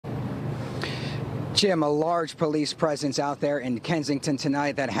Jim, a large police presence out there in Kensington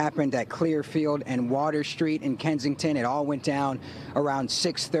tonight. That happened at Clearfield and Water Street in Kensington. It all went down around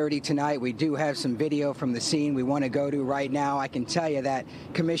 6:30 tonight. We do have some video from the scene we want to go to right now. I can tell you that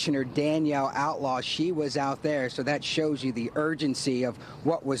Commissioner Danielle Outlaw, she was out there, so that shows you the urgency of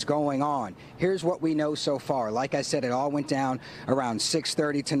what was going on. Here's what we know so far. Like I said, it all went down around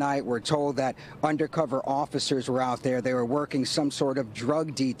 6:30 tonight. We're told that undercover officers were out there. They were working some sort of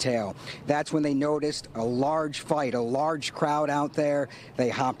drug detail. That's when they noticed a large fight, a large crowd out there. They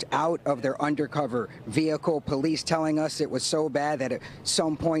hopped out of their undercover vehicle. Police telling us it was so bad that at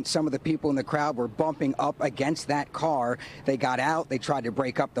some point some of the people in the crowd were bumping up against that car. They got out. They tried to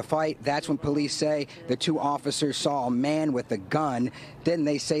break up the fight. That's when police say the two officers saw a man with a gun. Then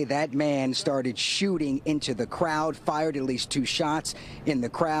they say that man started shooting into the crowd, fired at least 2 shots in the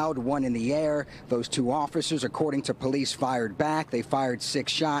crowd, 1 in the air. Those 2 officers, according to police, fired back. They fired 6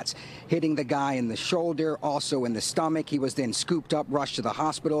 shots, hitting the guy in the shoulder, also in the stomach. He was then scooped up, rushed to the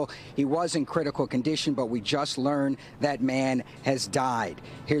hospital. He was in critical condition, but we just learned that man has died.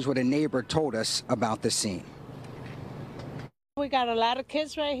 Here's what a neighbor told us about the scene. We got a lot of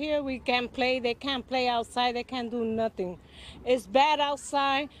kids right here. We can't play. They can't play outside. They can't do nothing. It's bad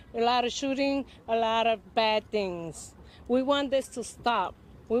outside, a lot of shooting, a lot of bad things. We want this to stop.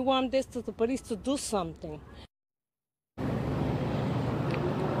 We want the police to do something.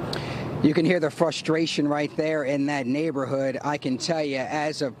 You can hear the frustration right there in that neighborhood. I can tell you,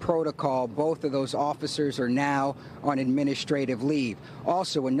 as of protocol, both of those officers are now on administrative leave.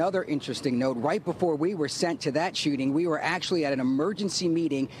 Also, another interesting note, right before we were sent to that shooting, we were actually at an emergency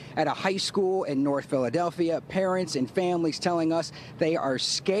meeting at a high school in North Philadelphia. Parents and families telling us they are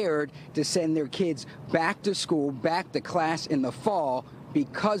scared to send their kids back to school, back to class in the fall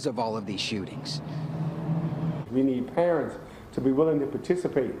because of all of these shootings. We need parents to be willing to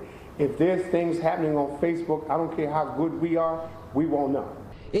participate. If there's things happening on Facebook, I don't care how good we are, we won't know.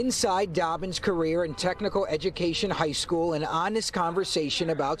 Inside Dobbins Career and Technical Education High School, an honest conversation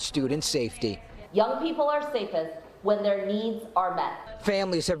about student safety. Young people are safest when their needs are met.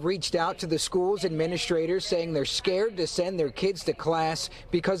 Families have reached out to the school's administrators saying they're scared to send their kids to class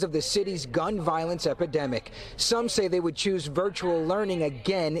because of the city's gun violence epidemic. Some say they would choose virtual learning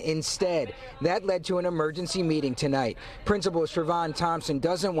again instead. That led to an emergency meeting tonight. Principal Trevon Thompson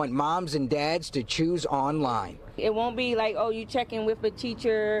doesn't want moms and dads to choose online. It won't be like, oh, you check in with a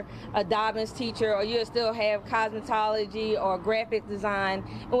teacher, a Dobbins teacher, or you'll still have cosmetology or graphic design.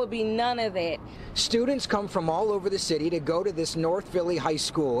 It would be none of that. Students come from all over the city to go to this North Philly high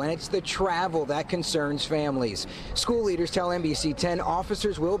school, and it's the travel that concerns families. School leaders tell NBC 10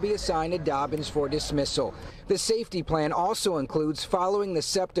 officers will be assigned to Dobbins for dismissal. The safety plan also includes following the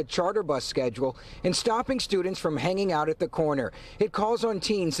SEPTA charter bus schedule and stopping students from hanging out at the corner. It calls on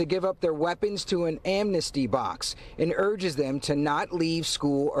teens to give up their weapons to an amnesty box and urges them to not leave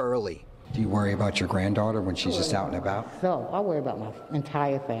school early. Do you worry about your granddaughter when she's just out and about? No, I worry about my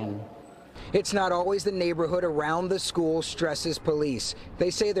entire family. It's not always the neighborhood around the school, stresses police.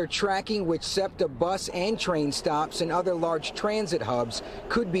 They say they're tracking which SEPTA bus and train stops and other large transit hubs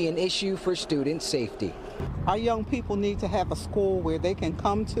could be an issue for student safety. Our young people need to have a school where they can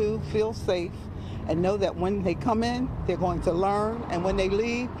come to, feel safe, and know that when they come in, they're going to learn, and when they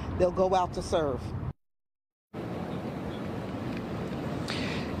leave, they'll go out to serve.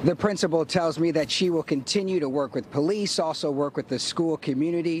 The principal tells me that she will continue to work with police, also work with the school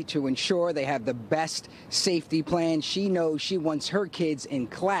community to ensure they have the best safety plan. She knows she wants her kids in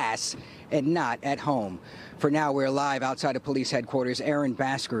class and not at home. For now, we're live outside of police headquarters. Aaron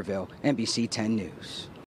Baskerville, NBC 10 News.